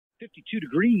52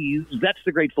 degrees. That's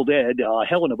the Grateful Dead.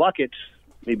 Hell in a Bucket.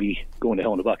 Maybe going to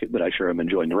hell in a bucket, but I sure am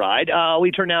enjoying the ride. We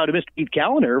turn now to Mr. Pete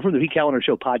Callender from the Pete Callender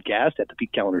Show podcast at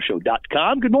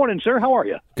thepetecalendershow.com. Good morning, sir. How are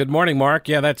you? Good morning, Mark.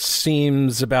 Yeah, that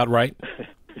seems about right.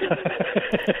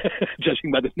 Judging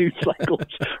by the news cycles,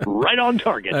 right on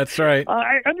target. That's right.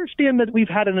 I understand that we've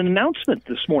had an announcement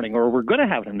this morning, or we're going to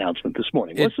have an announcement this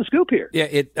morning. What's the scoop here? Yeah,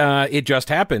 it just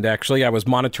happened, actually. I was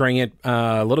monitoring it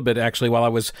a little bit, actually, while I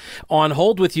was on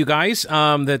hold with you guys,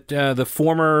 that the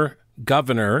former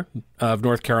governor of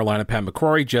North Carolina, Pat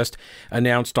McCrory, just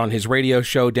announced on his radio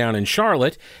show down in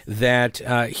Charlotte that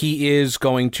he is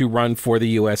going to run for the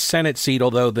U.S. Senate seat,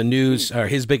 although the news,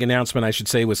 his big announcement, I should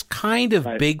say, was kind of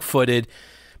big-footed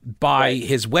by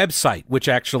his website, which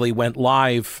actually went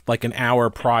live like an hour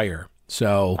prior.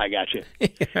 So I got you.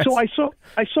 Yes. So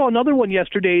I saw another one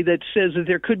yesterday that says that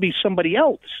there could be somebody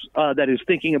else that is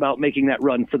thinking about making that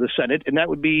run for the Senate, and that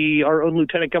would be our own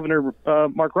Lieutenant Governor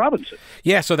Mark Robinson.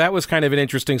 Yeah, so that was kind of an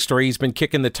interesting story. He's been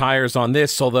kicking the tires on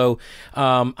this, although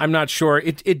I'm not sure.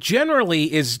 It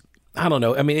generally is. I don't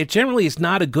know. I mean, it generally is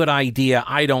not a good idea,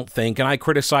 I don't think. And I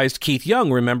criticized Keith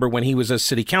Young, remember, when he was a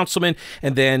city councilman,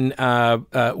 and then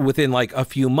within like a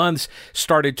few months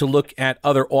started to look at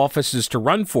other offices to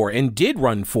run for and did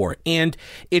run for. And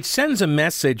it sends a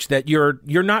message that you're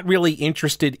not really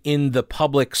interested in the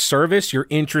public service. You're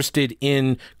interested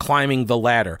in climbing the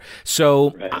ladder.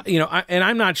 So, and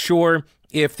I'm not sure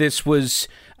if this was,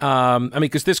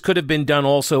 because this could have been done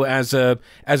also as a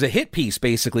hit piece,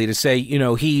 basically, to say,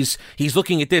 he's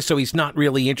looking at this, so he's not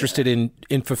really interested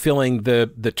in fulfilling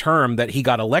the term that he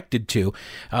got elected to.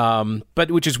 But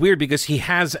which is weird because he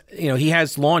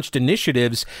has launched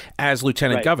initiatives as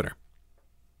lieutenant governor.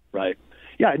 Right.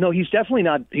 Yeah, no, he's definitely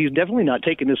not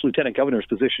taking this lieutenant governor's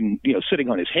position, sitting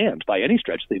on his hands by any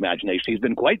stretch of the imagination. He's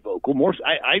been quite vocal. More,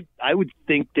 I would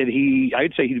think that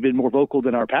I'd say he's been more vocal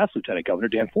than our past lieutenant governor,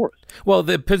 Dan Forrest. Well,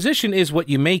 the position is what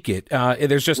you make it.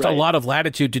 There's just a lot of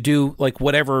latitude to do like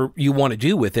whatever you want to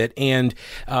do with it, and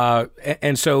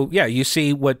so you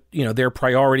see what their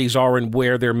priorities are and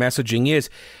where their messaging is.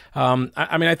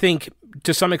 I think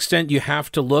to some extent you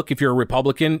have to look, if you're a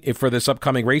Republican, if for this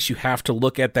upcoming race, you have to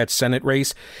look at that Senate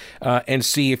race and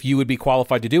see if you would be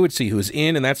qualified to do it, see who's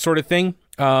in and that sort of thing.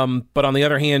 But on the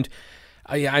other hand,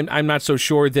 I'm not so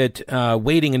sure that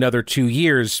waiting another 2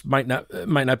 years might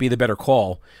not be the better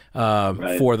call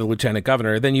for the lieutenant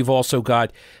governor. Then you've also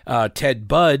got Ted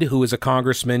Budd, who is a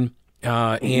congressman.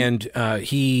 And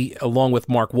he, along with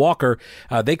Mark Walker,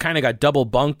 they kind of got double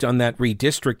bunked on that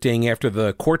redistricting after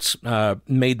the courts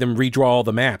made them redraw all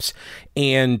the maps.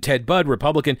 And Ted Budd,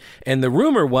 Republican, and the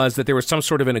rumor was that there was some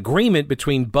sort of an agreement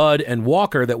between Budd and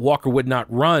Walker that Walker would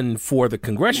not run for the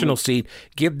congressional seat,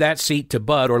 give that seat to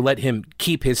Budd or let him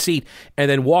keep his seat,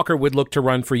 and then Walker would look to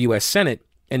run for U.S. Senate.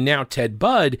 And now Ted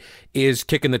Budd is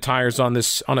kicking the tires on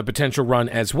a potential run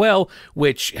as well,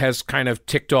 which has kind of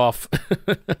ticked off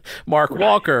Mark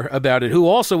Walker about it, who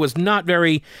also was not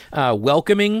very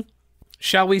welcoming,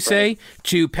 shall we say,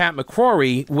 to Pat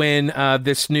McCrory when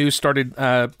this news started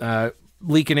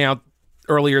leaking out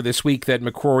earlier this week that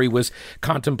McCrory was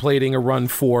contemplating a run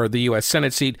for the U.S.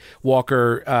 Senate seat.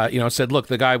 Walker, said, look,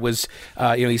 the guy was,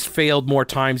 he's failed more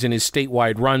times in his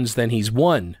statewide runs than he's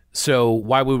won. So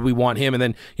why would we want him? And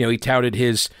then, he touted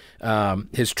his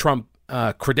Trump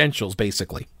credentials,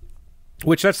 basically.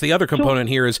 Which that's the other component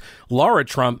here is Laura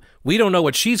Trump. We don't know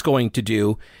what she's going to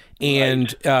do.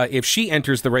 And if she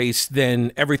enters the race,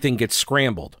 then everything gets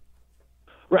scrambled.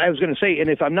 Right, I was going to say, and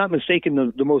if I'm not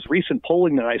mistaken, the most recent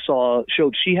polling that I saw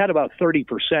showed she had about 30%.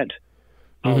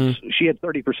 She had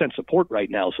 30% support right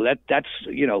now, so that's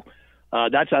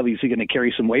obviously going to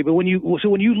carry some weight. But when you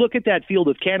look at that field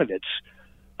of candidates,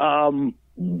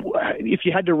 if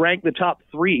you had to rank the top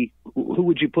three, who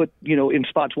would you put in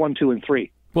spots 1, 2, and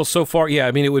 3? Well, so far,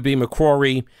 it would be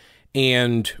McCrory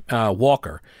and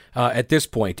Walker at this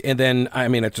point, and then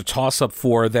it's a toss-up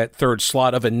for that third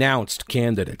slot of announced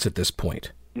candidates at this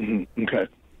point. Mm-hmm.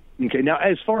 Okay. Now,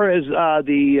 as far as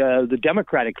the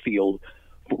Democratic field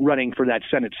running for that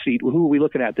Senate seat, who are we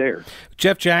looking at there?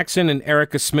 Jeff Jackson and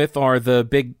Erica Smith are the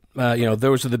big.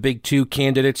 Those are the big two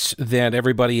candidates that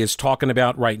everybody is talking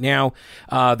about right now.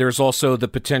 There's also the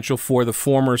potential for the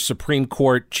former Supreme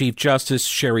Court Chief Justice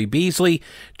Sherry Beasley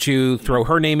to throw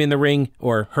her name in the ring,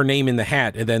 or her name in the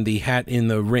hat, and then the hat in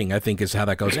the ring, I think is how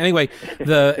that goes. Anyway,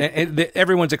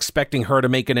 everyone's expecting her to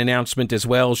make an announcement as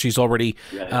well. She's already,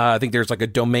 I think there's like a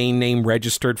domain name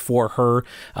registered for her.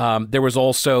 There was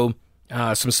also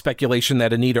some speculation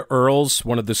that Anita Earls,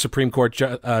 one of the Supreme Court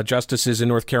justices in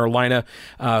North Carolina,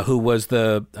 who was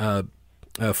the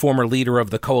former leader of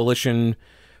the Coalition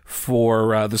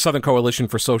for the Southern Coalition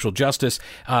for Social Justice,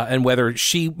 and whether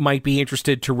she might be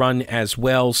interested to run as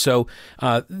well. So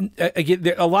again,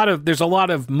 there's a lot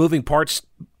of moving parts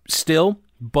still.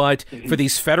 But for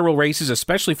these federal races,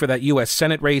 especially for that U.S.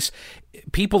 Senate race,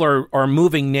 people are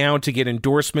moving now to get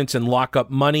endorsements and lock up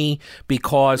money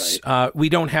because we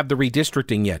don't have the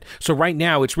redistricting yet. So right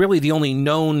now, it's really the only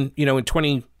known, in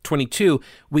 2022,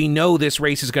 we know this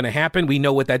race is going to happen. We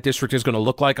know what that district is going to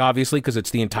look like, obviously, because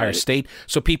it's the entire state.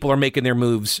 So people are making their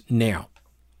moves now.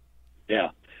 Yeah.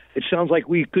 It sounds like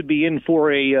we could be in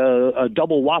for a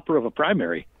double whopper of a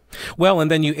primary. Well, and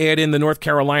then you add in the North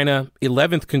Carolina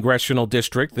 11th Congressional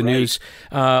District. The news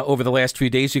over the last few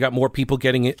days, you got more people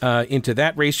getting into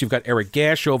that race. You've got Eric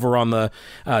Gash over on the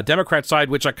Democrat side,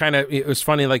 which it was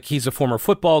funny, like he's a former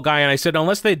football guy. And I said,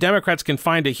 unless the Democrats can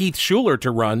find a Heath Schuler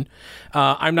to run,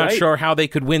 I'm not sure how they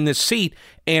could win this seat.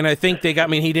 And I think he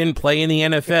didn't play in the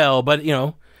NFL, but,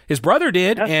 his brother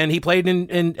did, and he played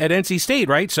at NC State,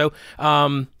 right? So,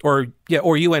 or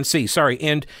UNC, sorry.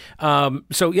 And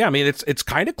it's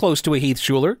kind of close to a Heath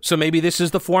Schuler. So maybe this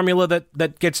is the formula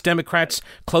that gets Democrats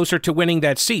closer to winning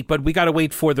that seat. But we got to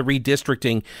wait for the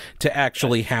redistricting to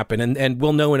actually happen, and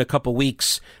we'll know in a couple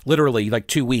weeks, literally like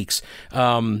 2 weeks,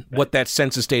 what that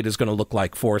census data is going to look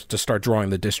like for us to start drawing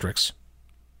the districts.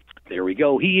 There we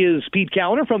go. He is Pete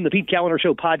Kaliner from the Pete Kaliner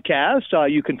Show podcast.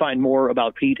 You can find more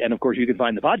about Pete, and of course, you can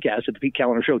find the podcast at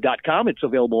thepetekalinershow.com. It's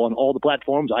available on all the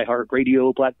platforms,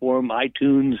 iHeartRadio platform,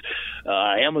 iTunes,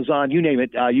 Amazon, you name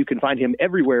it. You can find him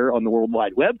everywhere on the World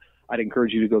Wide Web. I'd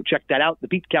encourage you to go check that out,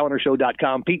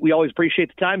 thepetekalinershow.com. Pete, we always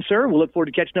appreciate the time, sir. We'll look forward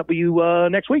to catching up with you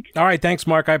next week. All right. Thanks,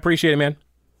 Mark. I appreciate it, man.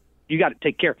 You got it.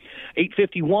 Take care.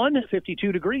 8:51,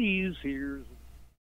 52 degrees. Here's